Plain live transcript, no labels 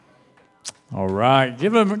All right,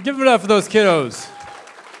 give it up for those kiddos.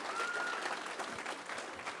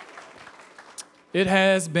 It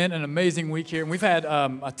has been an amazing week here, and we've had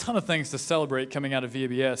a ton of things to celebrate coming out of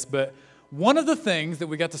VBS, but one of the things that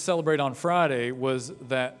we got to celebrate on Friday was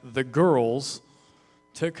that the girls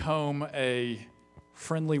took home a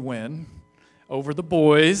friendly win over the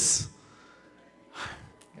boys.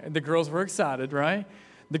 The girls were excited, right?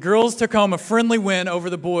 The girls took home a friendly win over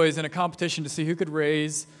the boys in a competition to see who could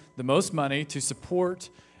raise the most money to support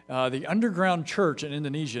the underground church in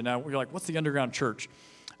Indonesia. Now, you're like, what's the underground church?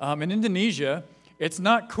 In Indonesia, it's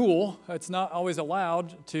not cool. It's not always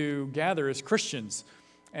allowed to gather as Christians.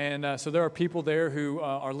 And so there are people there who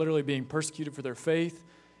are literally being persecuted for their faith.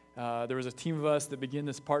 There was a team of us that began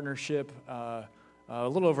this partnership a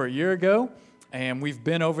little over a year ago, and we've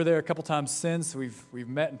been over there a couple times since. We've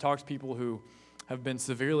met and talked to people who have been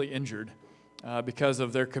severely injured because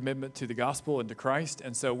of their commitment to the gospel and to Christ.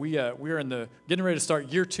 And so we're getting ready to start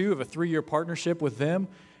year 2 of a 3-year partnership with them,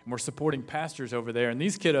 and we're supporting pastors over there. And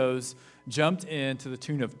these kiddos jumped in to the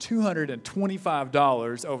tune of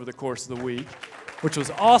 $225 over the course of the week, which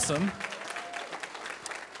was awesome.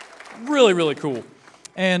 Really, really cool.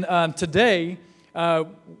 And today,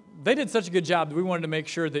 they did such a good job that we wanted to make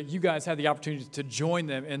sure that you guys had the opportunity to join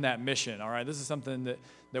them in that mission, all right? This is something that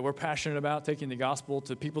we're passionate about, taking the gospel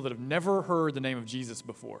to people that have never heard the name of Jesus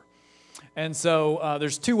before. And so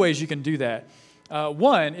there's 2 ways you can do that.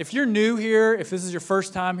 One, if you're new here, if this is your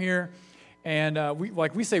first time here, and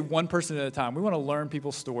we say one person at a time. We want to learn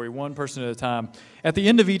people's story, one person at a time. At the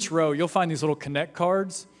end of each row, you'll find these little connect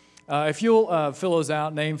cards. If you'll fill those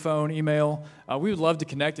out, name, phone, email, we would love to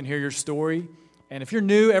connect and hear your story. And if you're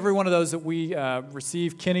new, every one of those that we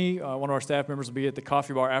receive, Kenny, one of our staff members, will be at the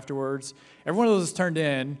coffee bar afterwards. Every one of those turned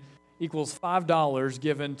in equals $5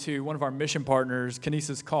 given to one of our mission partners,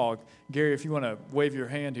 Kinesis Call. Gary, if you want to wave your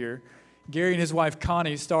hand here. Gary and his wife,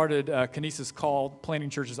 Connie, started Kinesis Call, planting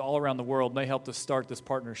churches all around the world, and they helped us start this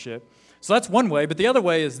partnership. So that's one way, but the other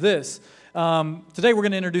way is this. Today we're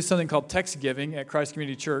going to introduce something called text giving at Christ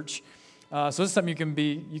Community Church. So this is something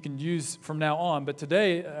you can use from now on, but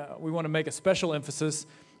today we want to make a special emphasis.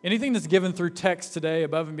 Anything that's given through text today,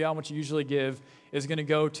 above and beyond what you usually give, is going to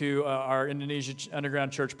go to our Indonesia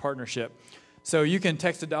Underground Church partnership. So you can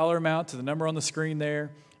text a dollar amount to the number on the screen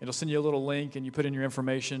there. It'll send you a little link, and you put in your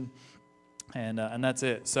information, and that's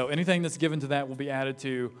it. So anything that's given to that will be added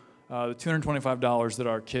to the $225 that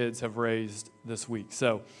our kids have raised this week.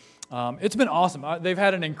 So it's been awesome. They've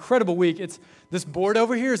had an incredible week. This board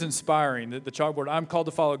over here is inspiring, the chalkboard I'm called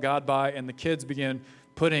to follow God by, and the kids began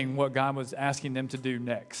putting what God was asking them to do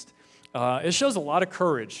next. It shows a lot of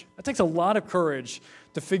courage. It takes a lot of courage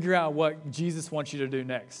to figure out what Jesus wants you to do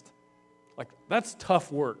next. Like, that's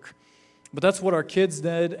tough work. But that's what our kids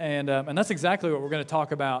did, and that's exactly what we're going to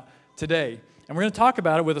talk about today. And we're going to talk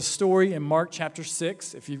about it with a story in Mark chapter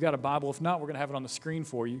 6. If you've got a Bible, if not, we're going to have it on the screen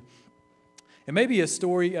for you. It may be a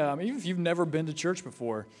story, even if you've never been to church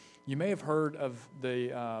before, you may have heard of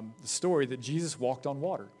the story that Jesus walked on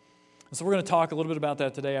water. And so we're going to talk a little bit about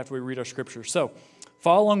that today after we read our scripture. So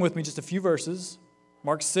follow along with me, just a few verses.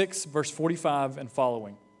 Mark 6, verse 45 and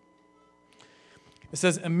following. It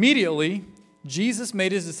says, "Immediately Jesus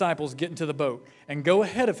made his disciples get into the boat and go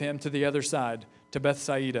ahead of him to the other side, to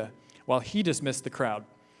Bethsaida, while he dismissed the crowd.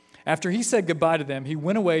 After he said goodbye to them, he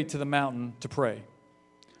went away to the mountain to pray.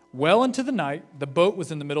 Well into the night, the boat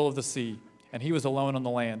was in the middle of the sea, and he was alone on the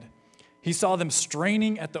land. He saw them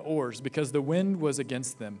straining at the oars because the wind was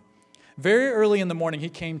against them. Very early in the morning, he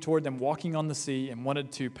came toward them walking on the sea and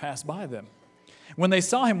wanted to pass by them. When they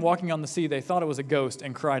saw him walking on the sea, they thought it was a ghost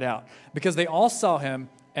and cried out, because they all saw him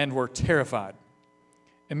and were terrified.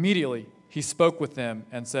 Immediately, he spoke with them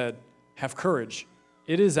and said, 'Have courage.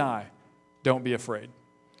 It is I. Don't be afraid.'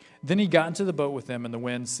 Then he got into the boat with them, and the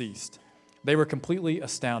wind ceased. They were completely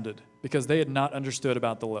astounded because they had not understood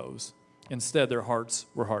about the loaves. Instead, their hearts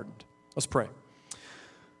were hardened." Let's pray.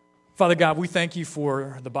 Father God, we thank you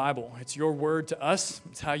for the Bible. It's your word to us.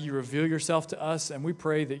 It's how you reveal yourself to us, and we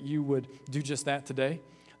pray that you would do just that today,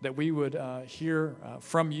 that we would hear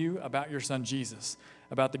from you about your son Jesus,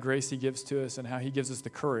 about the grace he gives to us and how he gives us the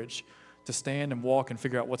courage to stand and walk and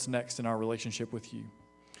figure out what's next in our relationship with you.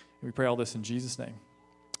 And we pray all this in Jesus' name.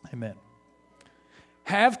 Amen.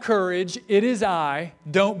 Have courage, it is I,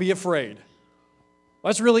 don't be afraid. Well,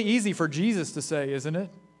 that's really easy for Jesus to say, isn't it?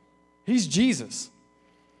 He's Jesus.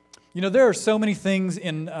 You know, there are so many things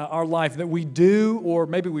in our life that we do or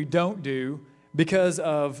maybe we don't do because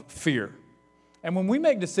of fear. And when we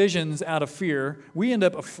make decisions out of fear, we end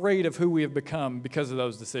up afraid of who we have become because of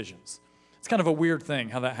those decisions. It's kind of a weird thing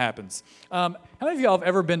how that happens. How many of y'all have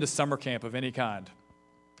ever been to summer camp of any kind?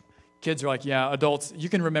 Kids are like, yeah, adults, you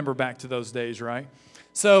can remember back to those days, right?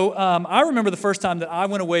 So I remember the first time that I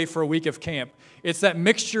went away for a week of camp. It's that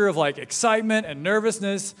mixture of like excitement and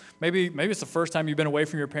nervousness. Maybe it's the first time you've been away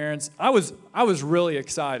from your parents. I was really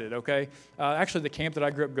excited, okay? Actually, the camp that I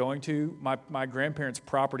grew up going to, my grandparents'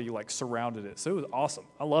 property like surrounded it. So it was awesome.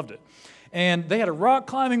 I loved it. And they had a rock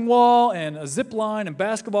climbing wall and a zip line and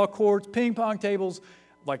basketball courts, ping pong tables.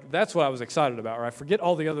 Like, that's what I was excited about, right? Forget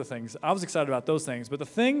all the other things. I was excited about those things. But the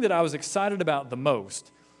thing that I was excited about the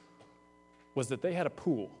most was that they had a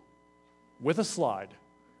pool with a slide,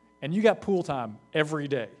 and you got pool time every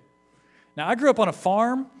day. Now, I grew up on a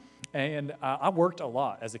farm, and I worked a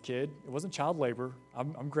lot as a kid. It wasn't child labor.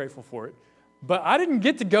 I'm grateful for it. But I didn't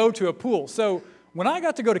get to go to a pool. So when I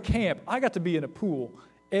got to go to camp, I got to be in a pool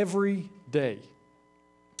every day.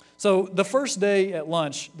 So the first day at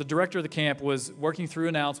lunch, the director of the camp was working through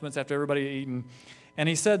announcements after everybody had eaten, and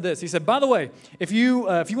he said this. He said, by the way, if you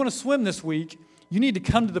want to swim this week, you need to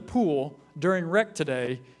come to the pool during rec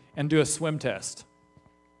today and do a swim test.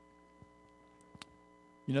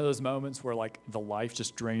 You know those moments where like the life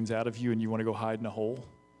just drains out of you and you want to go hide in a hole?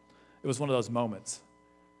 It was one of those moments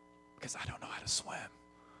because I don't know how to swim.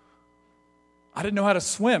 I didn't know how to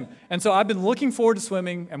swim. And so I've been looking forward to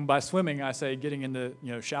swimming, and by swimming I say getting into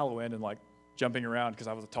shallow end and like jumping around because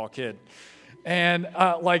I was a tall kid. And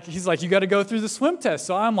he's like, you got to go through the swim test.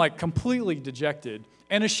 So I'm like completely dejected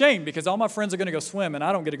and ashamed because all my friends are going to go swim and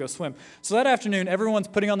I don't get to go swim. So that afternoon, everyone's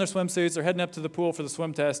putting on their swimsuits. They're heading up to the pool for the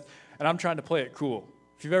swim test, and I'm trying to play it cool.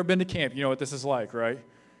 If you've ever been to camp, you know what this is like, right?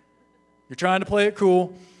 You're trying to play it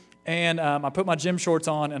cool, and I put my gym shorts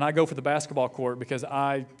on, and I go for the basketball court because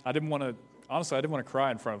I didn't want to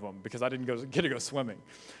cry in front of them because I didn't get to go swimming.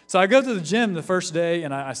 So I go to the gym the first day,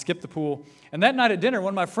 and I skip the pool. And that night at dinner,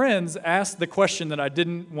 one of my friends asked the question that I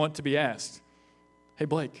didn't want to be asked. Hey,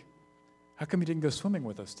 Blake, how come you didn't go swimming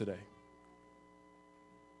with us today?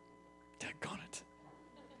 Daggone it.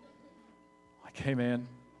 Like, hey, man,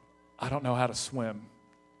 I don't know how to swim.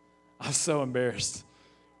 I was so embarrassed.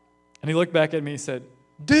 And he looked back at me and said,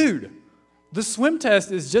 dude, the swim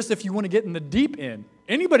test is just if you want to get in the deep end.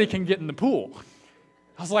 Anybody can get in the pool.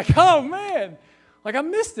 I was like, oh, man. Like, I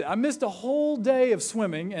missed it. I missed a whole day of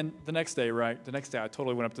swimming. And the next day, I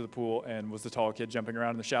totally went up to the pool and was the tall kid jumping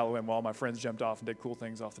around in the shallow end while my friends jumped off and did cool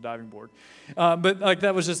things off the diving board. But like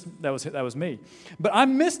that was me. But I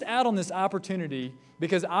missed out on this opportunity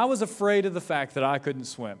because I was afraid of the fact that I couldn't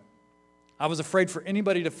swim. I was afraid for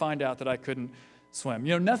anybody to find out that I couldn't swim.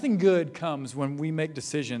 Nothing good comes when we make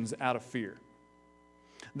decisions out of fear.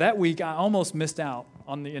 That week, I almost missed out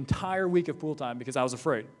on the entire week of pool time because I was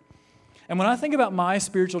afraid. And when I think about my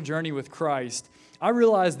spiritual journey with Christ, I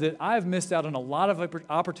realize that I've missed out on a lot of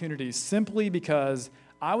opportunities simply because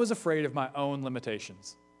I was afraid of my own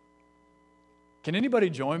limitations. Can anybody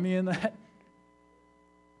join me in that?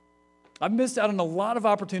 I've missed out on a lot of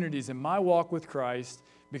opportunities in my walk with Christ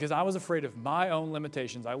because I was afraid of my own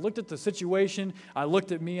limitations. I looked at the situation, I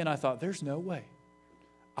looked at me, and I thought, there's no way.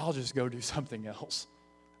 I'll just go do something else.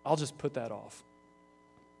 I'll just put that off.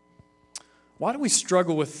 Why do we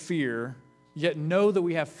struggle with fear, yet know that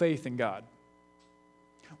we have faith in God?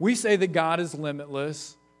 We say that God is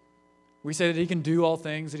limitless. We say that He can do all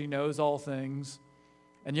things, that He knows all things.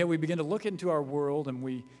 And yet we begin to look into our world and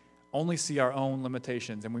we only see our own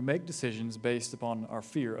limitations, and we make decisions based upon our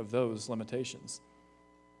fear of those limitations.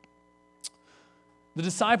 The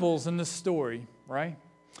disciples in this story, right?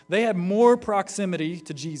 They had more proximity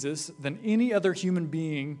to Jesus than any other human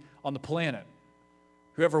being on the planet.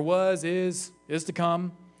 Whoever was, is to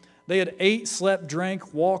come. They had ate, slept,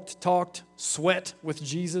 drank, walked, talked, sweat with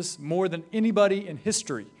Jesus more than anybody in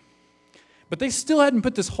history. But they still hadn't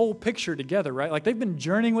put this whole picture together, right? Like they've been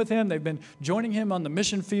journeying with Him. They've been joining Him on the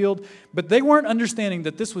mission field. But they weren't understanding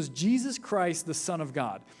that this was Jesus Christ, the Son of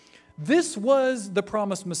God. This was the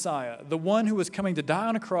promised Messiah, the one who was coming to die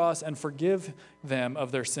on a cross and forgive them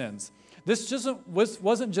of their sins. This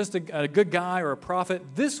wasn't just a good guy or a prophet.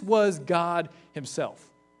 This was God Himself.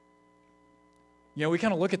 We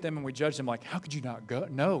kind of look at them and we judge them like, how could you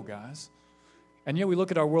not know, guys? And yet we look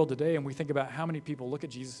at our world today and we think about how many people look at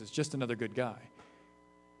Jesus as just another good guy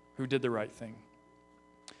who did the right thing.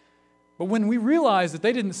 But when we realize that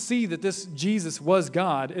they didn't see that this Jesus was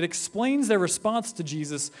God, it explains their response to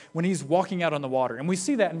Jesus when He's walking out on the water. And we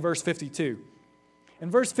see that in verse 52.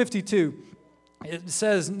 In verse 52, it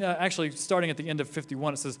says, actually starting at the end of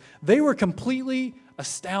 51, it says, they were completely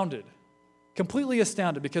astounded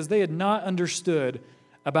because they had not understood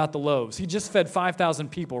about the loaves. He just fed 5,000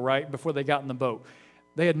 people, right, before they got in the boat.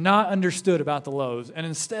 They had not understood about the loaves, and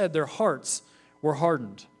instead their hearts were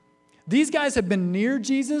hardened. These guys had been near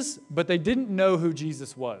Jesus, but they didn't know who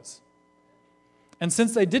Jesus was. And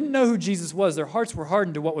since they didn't know who Jesus was, their hearts were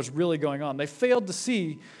hardened to what was really going on. They failed to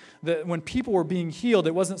see that when people were being healed,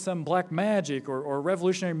 it wasn't some black magic or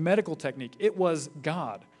revolutionary medical technique. It was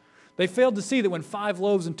God. They failed to see that when 5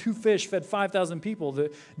 loaves and 2 fish fed 5,000 people,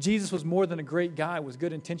 that Jesus was more than a great guy with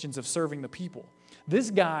good intentions of serving the people.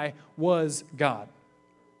 This guy was God.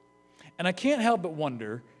 And I can't help but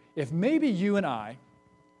wonder if maybe you and I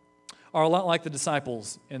are a lot like the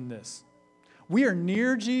disciples in this. We are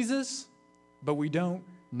near Jesus, but we don't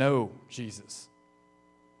know Jesus.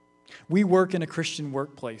 We work in a Christian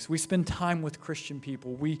workplace. We spend time with Christian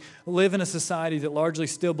people. We live in a society that largely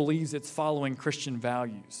still believes it's following Christian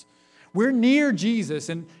values. We're near Jesus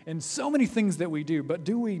in so many things that we do, but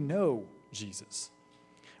do we know Jesus?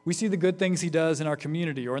 We see the good things he does in our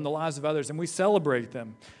community or in the lives of others, and we celebrate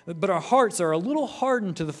them. But our hearts are a little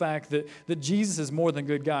hardened to the fact that Jesus is more than a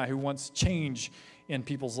good guy who wants change in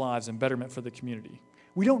people's lives and betterment for the community.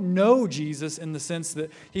 We don't know Jesus in the sense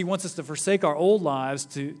that he wants us to forsake our old lives,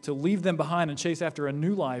 to leave them behind and chase after a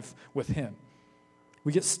new life with him.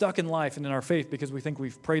 We get stuck in life and in our faith because we think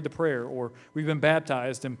we've prayed the prayer or we've been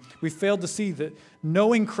baptized, and we failed to see that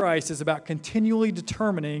knowing Christ is about continually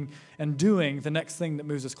determining and doing the next thing that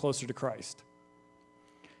moves us closer to Christ.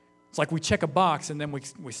 It's like we check a box and then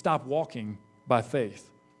we stop walking by faith.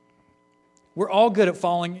 We're all good at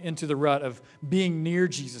falling into the rut of being near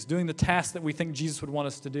Jesus, doing the tasks that we think Jesus would want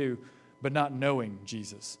us to do, but not knowing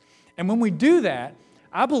Jesus. And when we do that,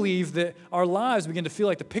 I believe that our lives begin to feel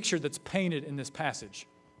like the picture that's painted in this passage,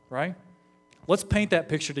 right? Let's paint that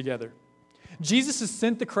picture together. Jesus has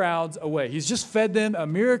sent the crowds away. He's just fed them, a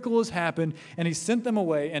miracle has happened, and he's sent them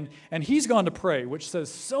away, and he's gone to pray, which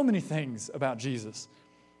says so many things about Jesus.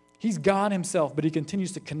 He's God himself, but he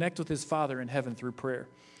continues to connect with his Father in heaven through prayer.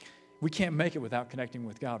 We can't make it without connecting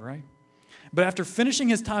with God, right? But after finishing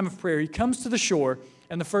his time of prayer, he comes to the shore,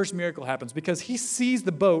 and the first miracle happens because he sees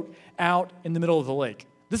the boat out in the middle of the lake.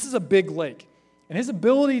 This is a big lake, and his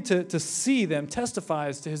ability to see them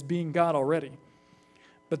testifies to his being God already.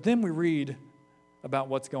 But then we read about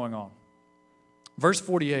what's going on. Verse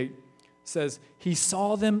 48 says, he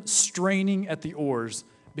saw them straining at the oars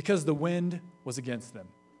because the wind was against them.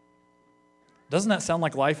 Doesn't that sound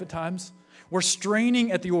like life at times? We're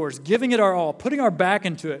straining at the oars, giving it our all, putting our back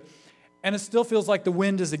into it, and it still feels like the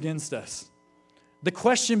wind is against us. The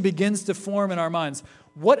question begins to form in our minds,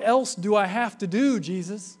 what else do I have to do,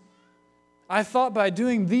 Jesus? I thought by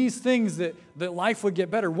doing these things that life would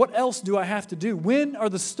get better. What else do I have to do? When are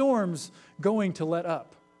the storms going to let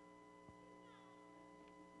up?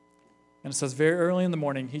 And it says, very early in the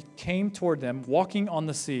morning, he came toward them, walking on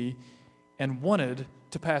the sea, and wanted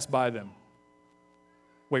to pass by them.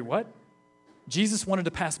 Wait, what? Jesus wanted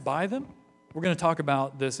to pass by them? We're going to talk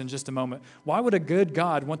about this in just a moment. Why would a good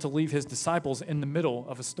God want to leave his disciples in the middle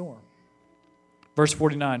of a storm? Verse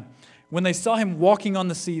 49, when they saw him walking on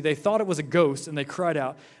the sea, they thought it was a ghost, and they cried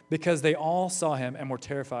out because they all saw him and were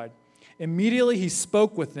terrified. Immediately he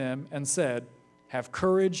spoke with them and said, have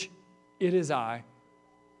courage, it is I,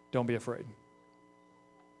 don't be afraid.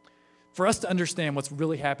 For us to understand what's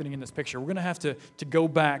really happening in this picture, we're going to have to go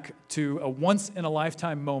back to a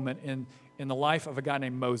once-in-a-lifetime moment in the life of a guy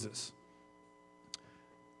named Moses.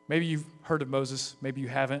 Maybe you've heard of Moses, maybe you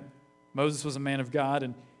haven't. Moses was a man of God,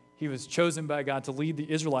 and he was chosen by God to lead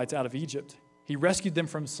the Israelites out of Egypt. He rescued them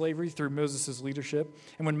from slavery through Moses' leadership.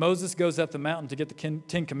 And when Moses goes up the mountain to get the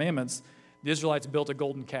 10 Commandments, the Israelites built a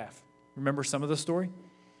golden calf. Remember some of the story?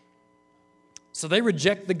 So they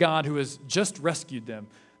reject the God who has just rescued them.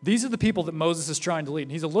 These are the people that Moses is trying to lead.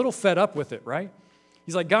 And he's a little fed up with it, right?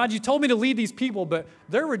 He's like, God, you told me to lead these people, but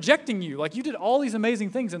they're rejecting you. Like, you did all these amazing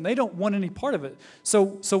things, and they don't want any part of it.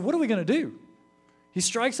 So what are we going to do? He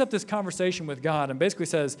strikes up this conversation with God and basically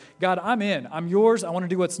says, God, I'm in. I'm yours. I want to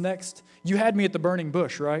do what's next. You had me at the burning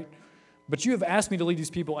bush, right? But you have asked me to lead these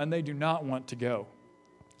people, and they do not want to go.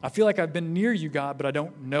 I feel like I've been near you, God, but I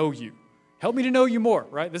don't know you. Help me to know you more,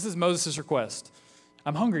 right? This is Moses' request.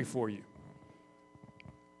 I'm hungry for you.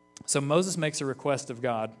 So Moses makes a request of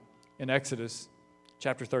God in Exodus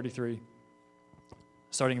chapter 33,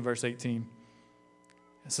 starting in verse 18.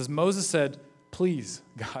 It says, Moses said, please,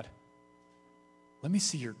 God, let me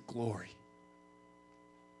see your glory.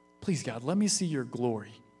 Please, God, let me see your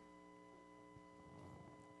glory.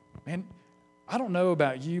 Man, I don't know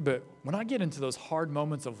about you, but when I get into those hard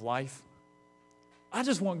moments of life, I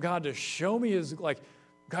just want God to show me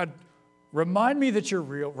God, remind me that you're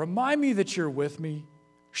real. Remind me that you're with me.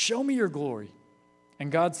 Show me your glory.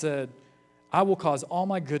 And God said, I will cause all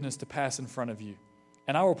my goodness to pass in front of you,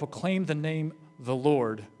 and I will proclaim the name the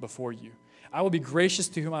Lord before you. I will be gracious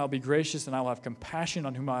to whom I will be gracious, and I will have compassion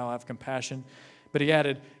on whom I will have compassion. But he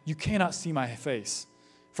added, you cannot see my face,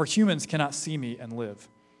 for humans cannot see me and live.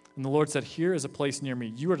 And the Lord said, here is a place near me.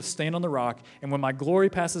 You are to stand on the rock, and when my glory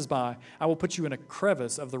passes by, I will put you in a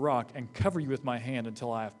crevice of the rock and cover you with my hand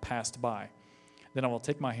until I have passed by. Then I will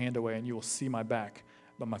take my hand away, and you will see my back,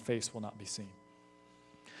 but my face will not be seen.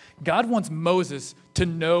 God wants Moses to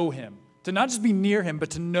know him, to not just be near him, but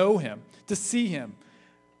to know him, to see him.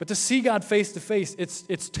 But to see God face to face,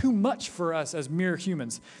 it's too much for us as mere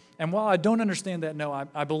humans. And while I don't understand that, no,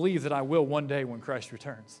 I believe that I will one day when Christ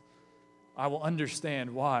returns. I will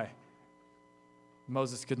understand why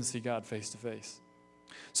Moses couldn't see God face to face.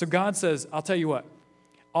 So God says, I'll tell you what,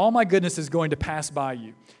 all my goodness is going to pass by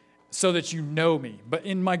you so that you know me. But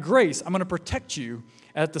in my grace, I'm going to protect you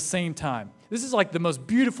at the same time. This is like the most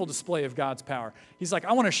beautiful display of God's power. He's like,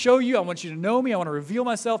 I want to show you, I want you to know me, I want to reveal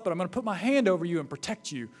myself, but I'm going to put my hand over you and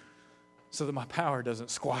protect you so that my power doesn't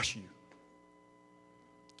squash you.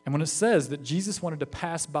 And when it says that Jesus wanted to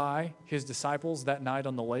pass by his disciples that night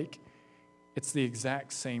on the lake, it's the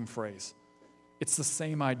exact same phrase. It's the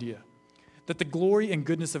same idea. That the glory and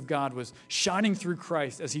goodness of God was shining through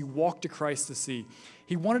Christ as he walked to Christ to see.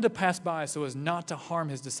 He wanted to pass by so as not to harm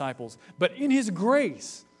his disciples. But in his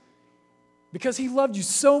grace, because he loved you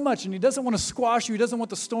so much and he doesn't want to squash you, he doesn't want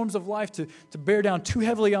the storms of life to bear down too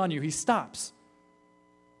heavily on you, he stops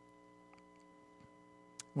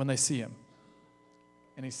when they see him.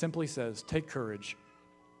 And he simply says, take courage.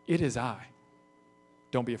 It is I.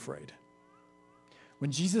 Don't be afraid.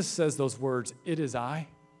 When Jesus says those words, it is I,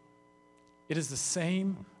 it is the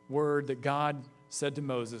same word that God said to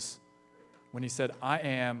Moses when he said, I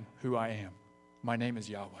am who I am. My name is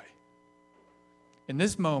Yahweh. In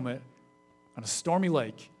this moment, on a stormy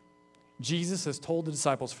lake, Jesus has told the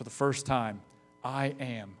disciples for the first time, I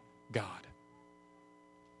am God.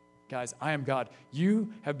 Guys, I am God.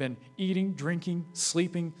 You have been eating, drinking,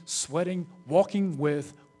 sleeping, sweating, walking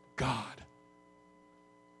with God.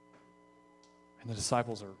 And the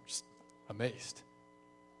disciples are just amazed.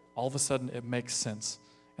 All of a sudden, it makes sense,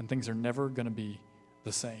 and things are never going to be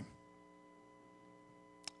the same.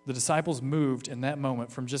 The disciples moved in that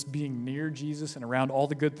moment from just being near Jesus and around all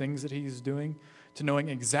the good things that he's doing to knowing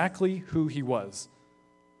exactly who he was.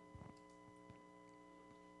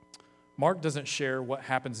 Mark doesn't share what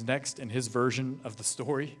happens next in his version of the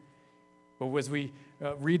story, but as we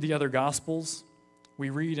read the other Gospels, we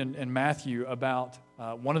read in Matthew about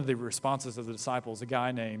one of the responses of the disciples, a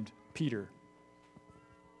guy named Peter.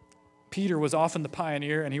 Peter was often the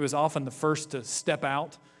pioneer, and he was often the first to step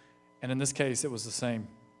out, and in this case, it was the same.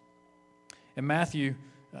 In Matthew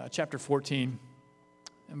chapter 14,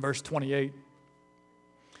 and verse 28,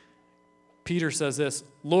 Peter says this,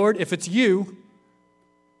 Lord, if it's you,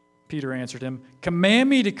 Peter answered him, command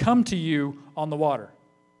me to come to you on the water.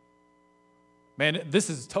 Man, this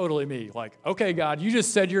is totally me. Like, okay, God, you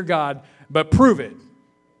just said you're God, but prove it.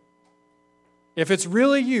 If it's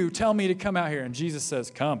really you, tell me to come out here. And Jesus says,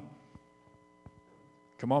 come.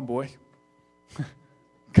 Come on, boy.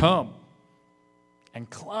 Come. And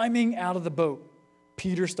climbing out of the boat,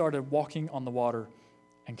 Peter started walking on the water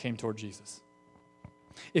and came toward Jesus.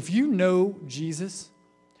 If you know Jesus,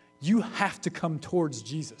 you have to come towards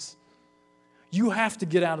Jesus. You have to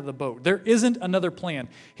get out of the boat. There isn't another plan.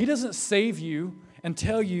 He doesn't save you and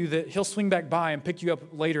tell you that he'll swing back by and pick you up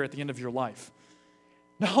later at the end of your life.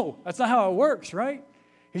 No, that's not how it works, right?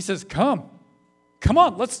 He says, come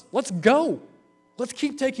on, let's go. Let's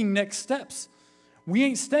keep taking next steps. We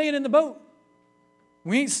ain't staying in the boat.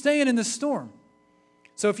 We ain't staying in this storm.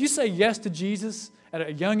 So if you say yes to Jesus at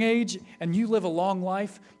a young age and you live a long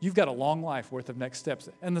life, you've got a long life worth of next steps.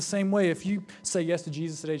 And the same way, if you say yes to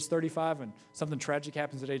Jesus at age 35 and something tragic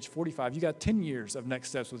happens at age 45, you got 10 years of next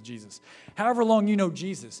steps with Jesus. However long you know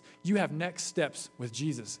Jesus, you have next steps with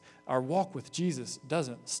Jesus. Our walk with Jesus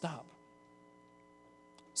doesn't stop.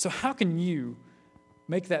 So how can you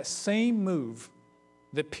make that same move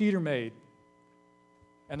that Peter made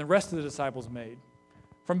and the rest of the disciples made?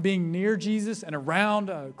 From being near Jesus and around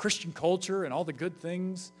Christian culture and all the good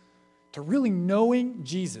things to really knowing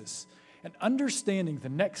Jesus and understanding the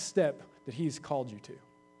next step that he's called you to.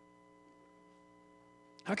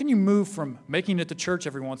 How can you move from making it to church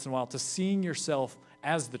every once in a while to seeing yourself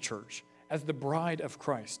as the church, as the bride of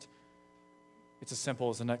Christ? It's as simple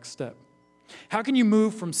as the next step. How can you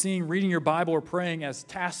move from seeing reading your Bible or praying as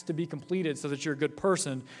tasks to be completed so that you're a good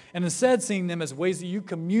person and instead seeing them as ways that you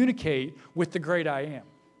communicate with the great I am?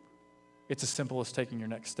 It's as simple as taking your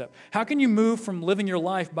next step. How can you move from living your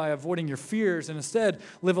life by avoiding your fears and instead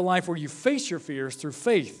live a life where you face your fears through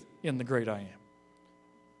faith in the great I am?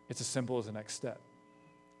 It's as simple as the next step.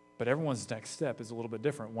 But everyone's next step is a little bit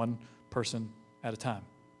different, one person at a time.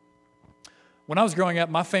 When I was growing up,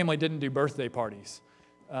 my family didn't do birthday parties.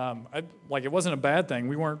 It wasn't a bad thing.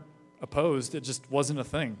 We weren't opposed. It just wasn't a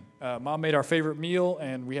thing. Mom made our favorite meal,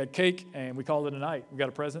 and we had cake, and we called it a night. We got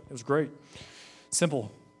a present. It was great.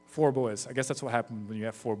 Simple. 4 boys. I guess that's what happened when you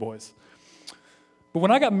have 4 boys. But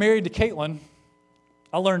when I got married to Caitlin,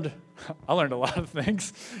 I learned a lot of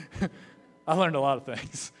things.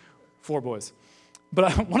 4 boys.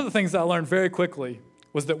 But one of the things that I learned very quickly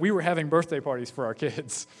was that we were having birthday parties for our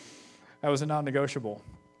kids. That was a non-negotiable.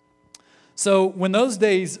 So when those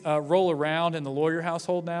days roll around in the lawyer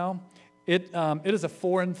household now, it is a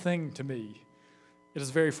foreign thing to me. It is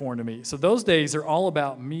very foreign to me. So those days are all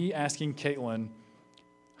about me asking Caitlin,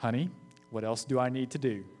 honey, what else do I need to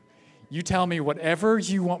do? You tell me whatever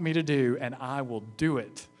you want me to do, and I will do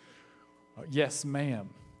it. Yes, ma'am.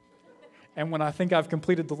 And when I think I've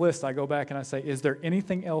completed the list, I go back and I say, is there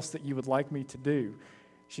anything else that you would like me to do?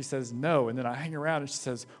 She says, no. And then I hang around and she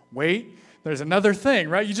says, wait, there's another thing,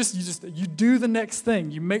 right? You do the next thing.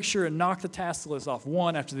 You make sure and knock the task list off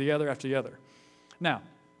one after the other after the other. Now,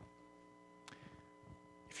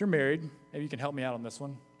 if you're married, maybe you can help me out on this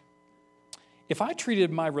one. If I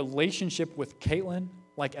treated my relationship with Caitlin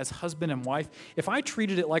like as husband and wife, if I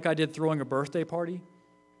treated it like I did throwing a birthday party,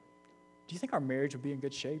 do you think our marriage would be in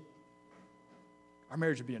good shape? Our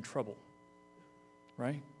marriage would be in trouble,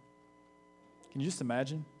 right? Can you just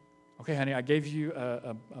imagine? Okay, honey, I gave you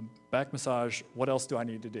a back massage. What else do I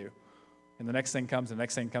need to do? And the next thing comes, the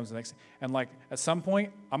next thing comes, the next thing. And at some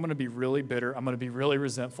point, I'm going to be really bitter. I'm going to be really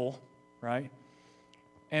resentful, right?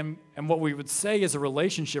 And what we would say is a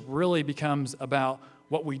relationship really becomes about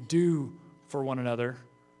what we do for one another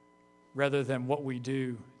rather than what we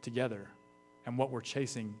do together and what we're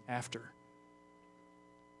chasing after.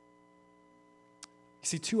 You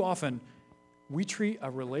see, too often, we treat a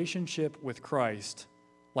relationship with Christ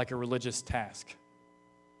like a religious task.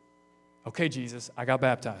 Okay, Jesus, I got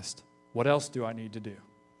baptized. What else do I need to do?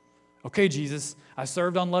 Okay, Jesus, I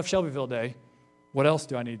served on Love Shelbyville Day. What else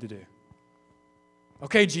do I need to do?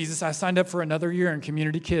 Okay, Jesus, I signed up for another year in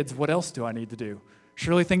Community Kids. What else do I need to do?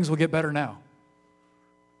 Surely things will get better now.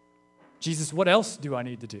 Jesus, what else do I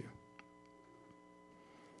need to do?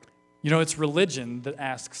 You know, it's religion that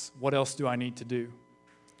asks, what else do I need to do?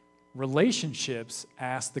 Relationships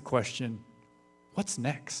ask the question, what's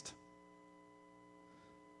next?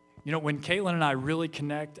 You know, when Caitlin and I really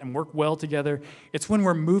connect and work well together, it's when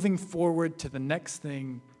we're moving forward to the next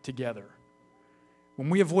thing together. When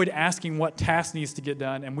we avoid asking what task needs to get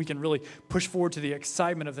done and we can really push forward to the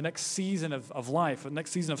excitement of the next season of life, the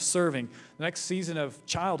next season of serving, the next season of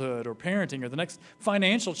childhood or parenting, or the next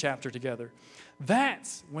financial chapter together,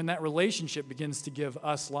 that's when that relationship begins to give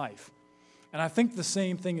us life. And I think the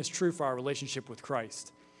same thing is true for our relationship with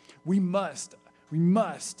Christ. We must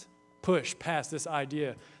push past this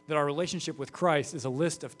idea that our relationship with Christ is a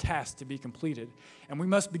list of tasks to be completed. And we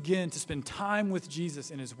must begin to spend time with Jesus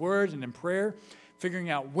in His Word and in prayer, figuring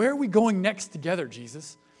out, where are we going next together,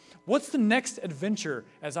 Jesus? What's the next adventure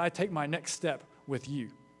as I take my next step with you?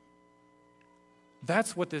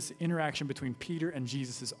 That's what this interaction between Peter and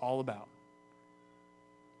Jesus is all about.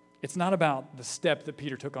 It's not about the step that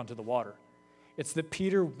Peter took onto the water. It's that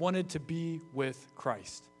Peter wanted to be with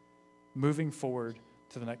Christ, moving forward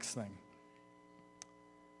to the next thing.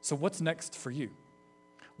 So what's next for you?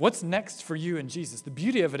 What's next for you and Jesus? The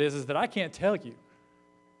beauty of it is that I can't tell you.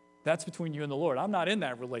 That's between you and the Lord. I'm not in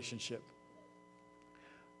that relationship.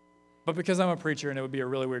 But because I'm a preacher, and it would be a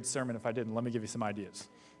really weird sermon if I didn't, let me give you some ideas.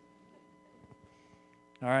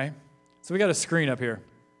 All right? So we got a screen up here.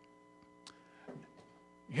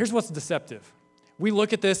 Here's what's deceptive. We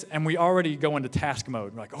look at this and we already go into task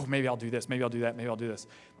mode. We're like, oh, maybe I'll do this, maybe I'll do that, maybe I'll do this.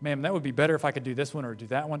 Man, that would be better if I could do this one or do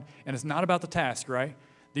that one. And it's not about the task, right?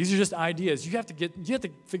 These are just ideas. You have to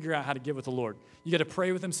figure out how to get with the Lord. You got to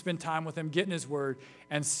pray with Him, spend time with Him, get in His Word,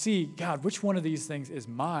 and see, God, which one of these things is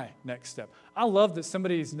my next step? I love that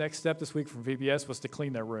somebody's next step this week from VBS was to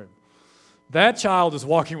clean their room. That child is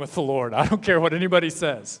walking with the Lord. I don't care what anybody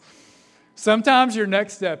says. Sometimes your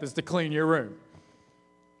next step is to clean your room.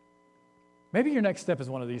 Maybe your next step is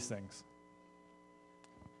one of these things.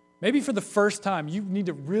 Maybe for the first time, you need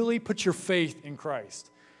to really put your faith in Christ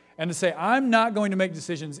and to say, I'm not going to make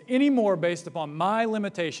decisions anymore based upon my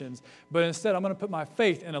limitations, but instead I'm going to put my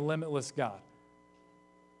faith in a limitless God.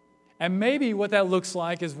 And maybe what that looks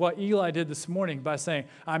like is what Eli did this morning by saying,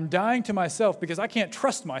 I'm dying to myself because I can't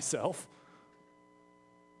trust myself.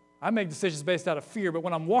 I make decisions based out of fear, but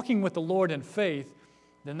when I'm walking with the Lord in faith,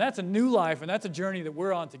 then that's a new life, and that's a journey that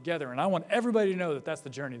we're on together. And I want everybody to know that that's the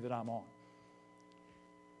journey that I'm on.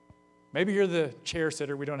 Maybe you're the chair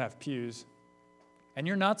sitter. We don't have pews. And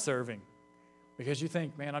you're not serving. because you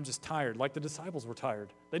think, man, I'm just tired, like the disciples were tired.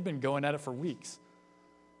 They'd been going at it for weeks.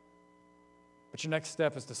 But your next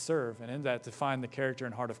step is to serve, and in that, to find the character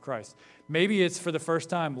and heart of Christ. Maybe it's for the first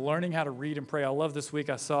time learning how to read and pray. I love this week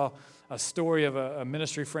I saw a story of a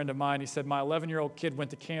ministry friend of mine. He said, my 11-year-old kid went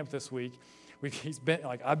to camp this week. He's been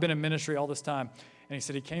I've been in ministry all this time. And he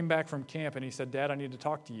said he came back from camp, and he said, Dad, I need to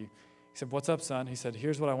talk to you. He said, what's up, son? He said,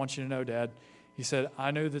 here's what I want you to know, Dad. He said,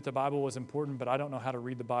 I knew that the Bible was important, but I don't know how to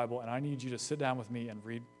read the Bible, and I need you to sit down with me and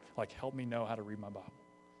read, help me know how to read my Bible.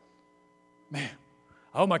 Man.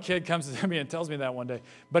 I hope my kid comes to me and tells me that one day.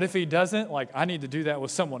 But if he doesn't, I need to do that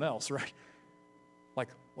with someone else, right?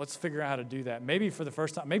 Let's figure out how to do that. Maybe for the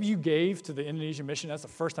first time, maybe you gave to the Indonesian mission. That's the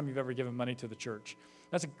first time you've ever given money to the church.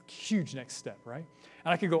 That's a huge next step, right?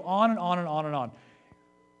 And I could go on and on and on and on.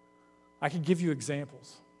 I could give you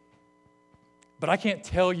examples. But I can't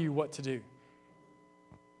tell you what to do.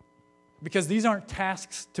 Because these aren't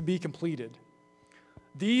tasks to be completed.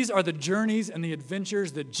 These are the journeys and the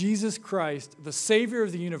adventures that Jesus Christ, the Savior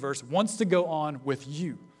of the universe, wants to go on with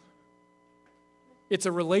you. It's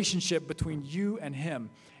a relationship between you and Him,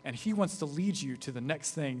 and He wants to lead you to the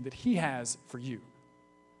next thing that He has for you.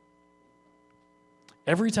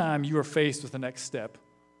 Every time you are faced with the next step,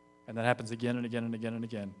 and that happens again and again and again and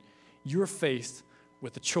again, you are faced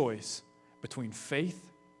with a choice between faith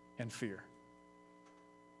and fear.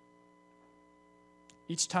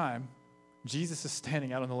 Each time, Jesus is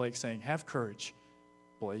standing out on the lake saying, have courage,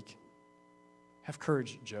 Blake. Have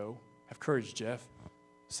courage, Joe. Have courage, Jeff,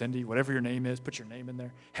 Cindy, whatever your name is, put your name in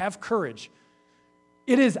there. Have courage.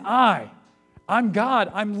 It is I. I'm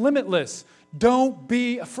God. I'm limitless. Don't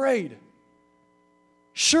be afraid.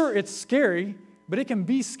 Sure, it's scary, but it can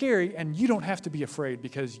be scary, and you don't have to be afraid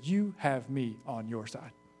because you have me on your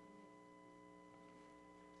side.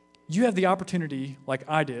 You have the opportunity, like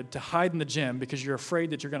I did, to hide in the gym because you're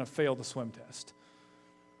afraid that you're going to fail the swim test.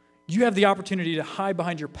 You have the opportunity to hide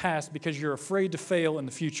behind your past because you're afraid to fail in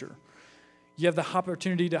the future. You have the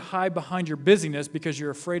opportunity to hide behind your busyness because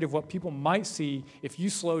you're afraid of what people might see if you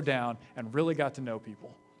slow down and really got to know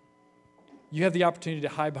people. You have the opportunity to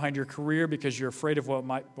hide behind your career because you're afraid of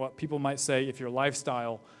what people might say if your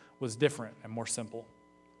lifestyle was different and more simple.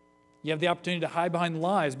 You have the opportunity to hide behind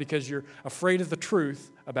lies because you're afraid of the truth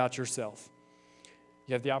about yourself.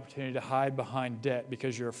 You have the opportunity to hide behind debt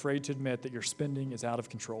because you're afraid to admit that your spending is out of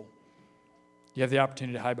control. You have the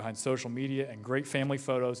opportunity to hide behind social media and great family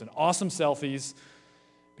photos and awesome selfies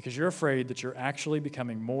because you're afraid that you're actually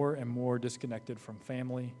becoming more and more disconnected from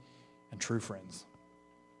family and true friends.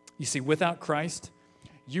 You see, without Christ,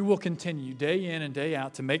 you will continue day in and day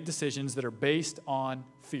out to make decisions that are based on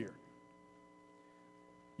fear.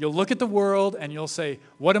 You'll look at the world and you'll say,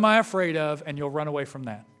 what am I afraid of? And you'll run away from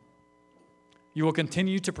that. You will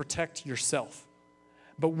continue to protect yourself.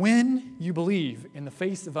 But when you believe in the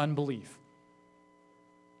face of unbelief,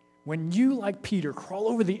 when you, like Peter, crawl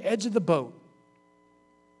over the edge of the boat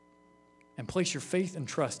and place your faith and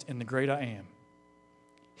trust in the great I am,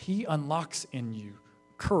 He unlocks in you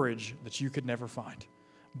courage that you could never find.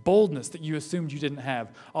 Boldness that you assumed you didn't have,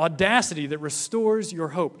 audacity that restores your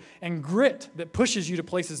hope, and grit that pushes you to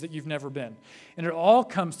places that you've never been. And it all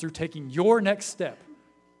comes through taking your next step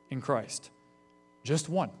in Christ. Just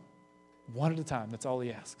one at a time. That's all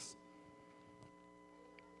He asks.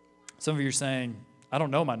 Some of you are saying, I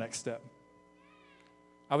don't know my next step.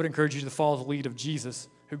 I would encourage you to follow the lead of Jesus,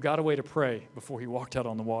 who got away to pray before He walked out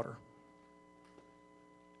on the water.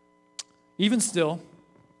 Even still,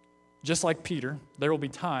 just like Peter, there will be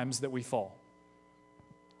times that we fall.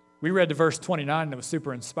 We read to verse 29, and it was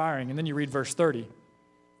super inspiring, and then you read verse 30. It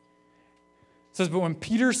says, but when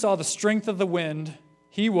Peter saw the strength of the wind,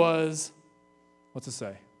 he was, what's it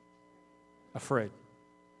say? Afraid.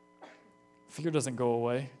 Fear doesn't go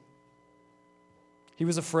away. He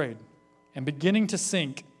was afraid, and beginning to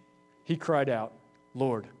sink, he cried out,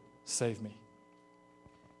 Lord, save me.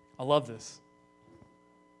 I love this.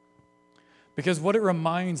 Because what it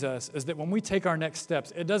reminds us is that when we take our next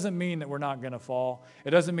steps, it doesn't mean that we're not going to fall.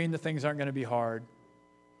 It doesn't mean that things aren't going to be hard.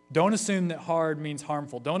 Don't assume that hard means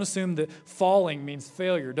harmful. Don't assume that falling means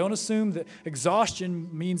failure. Don't assume that exhaustion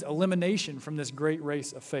means elimination from this great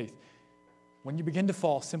race of faith. When you begin to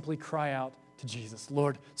fall, simply cry out to Jesus,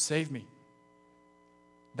 Lord, save me.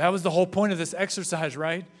 That was the whole point of this exercise,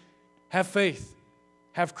 right? Have faith.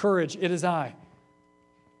 Have courage. It is I.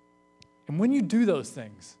 And when you do those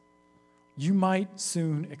things, you might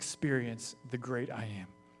soon experience the great I am,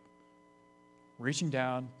 reaching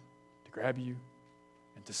down to grab you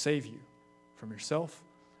and to save you from yourself,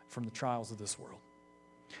 from the trials of this world.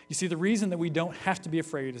 You see, the reason that we don't have to be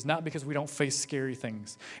afraid is not because we don't face scary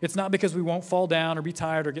things. It's not because we won't fall down or be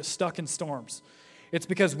tired or get stuck in storms. It's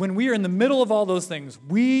because when we are in the middle of all those things,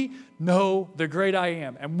 we know the great I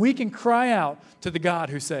am, and we can cry out to the God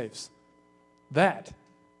who saves. That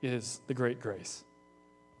is the great grace.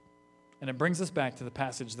 And it brings us back to the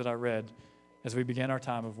passage that I read as we began our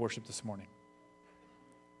time of worship this morning.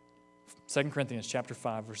 2 Corinthians chapter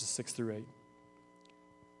 5, verses 6 through 8.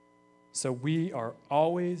 So we are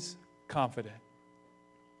always confident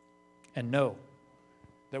and know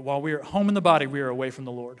that while we are at home in the body, we are away from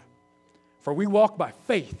the Lord. For we walk by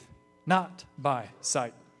faith, not by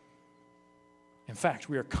sight. In fact,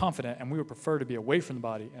 we are confident and we would prefer to be away from the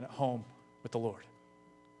body and at home with the Lord.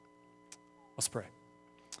 Let's pray.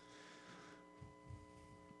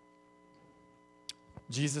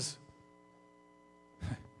 Jesus,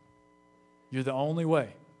 you're the only way,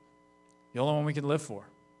 the only one we can live for.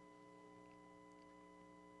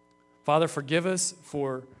 Father, forgive us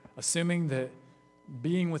for assuming that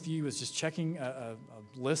being with you is just checking a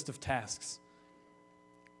list of tasks.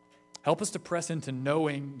 Help us to press into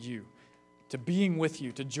knowing you, to being with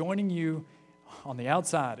you, to joining you on the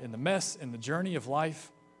outside, in the mess, in the journey of life.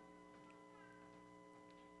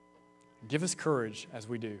 Give us courage as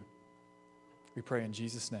we do. We pray in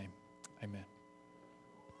Jesus' name. Amen.